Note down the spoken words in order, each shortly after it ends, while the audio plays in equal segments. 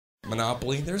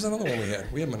Monopoly. There's another one we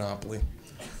had. We had Monopoly.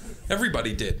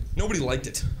 Everybody did. Nobody liked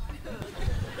it.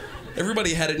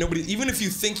 Everybody had it. Nobody, even if you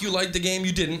think you liked the game,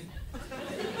 you didn't.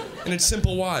 And it's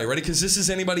simple why. Ready? Because this is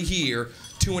anybody here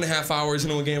 2.5 hours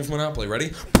into a game of Monopoly. Ready?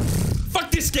 Fuck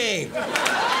this game.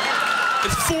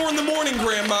 It's 4 in the morning,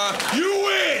 Grandma. You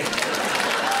win.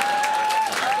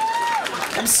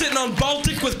 I'm sitting on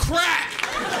Baltic with crack.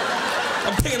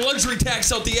 I'm paying luxury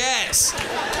tax out the ass.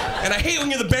 And I hate when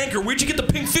you're the banker. Where'd you get the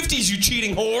pink 50s, you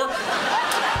cheating whore?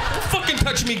 Don't fucking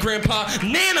touch me, Grandpa.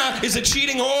 Nana is a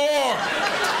cheating whore.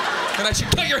 And I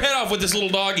should cut your head off with this little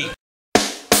doggy.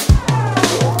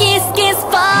 Kiss, kiss,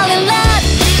 fall in love.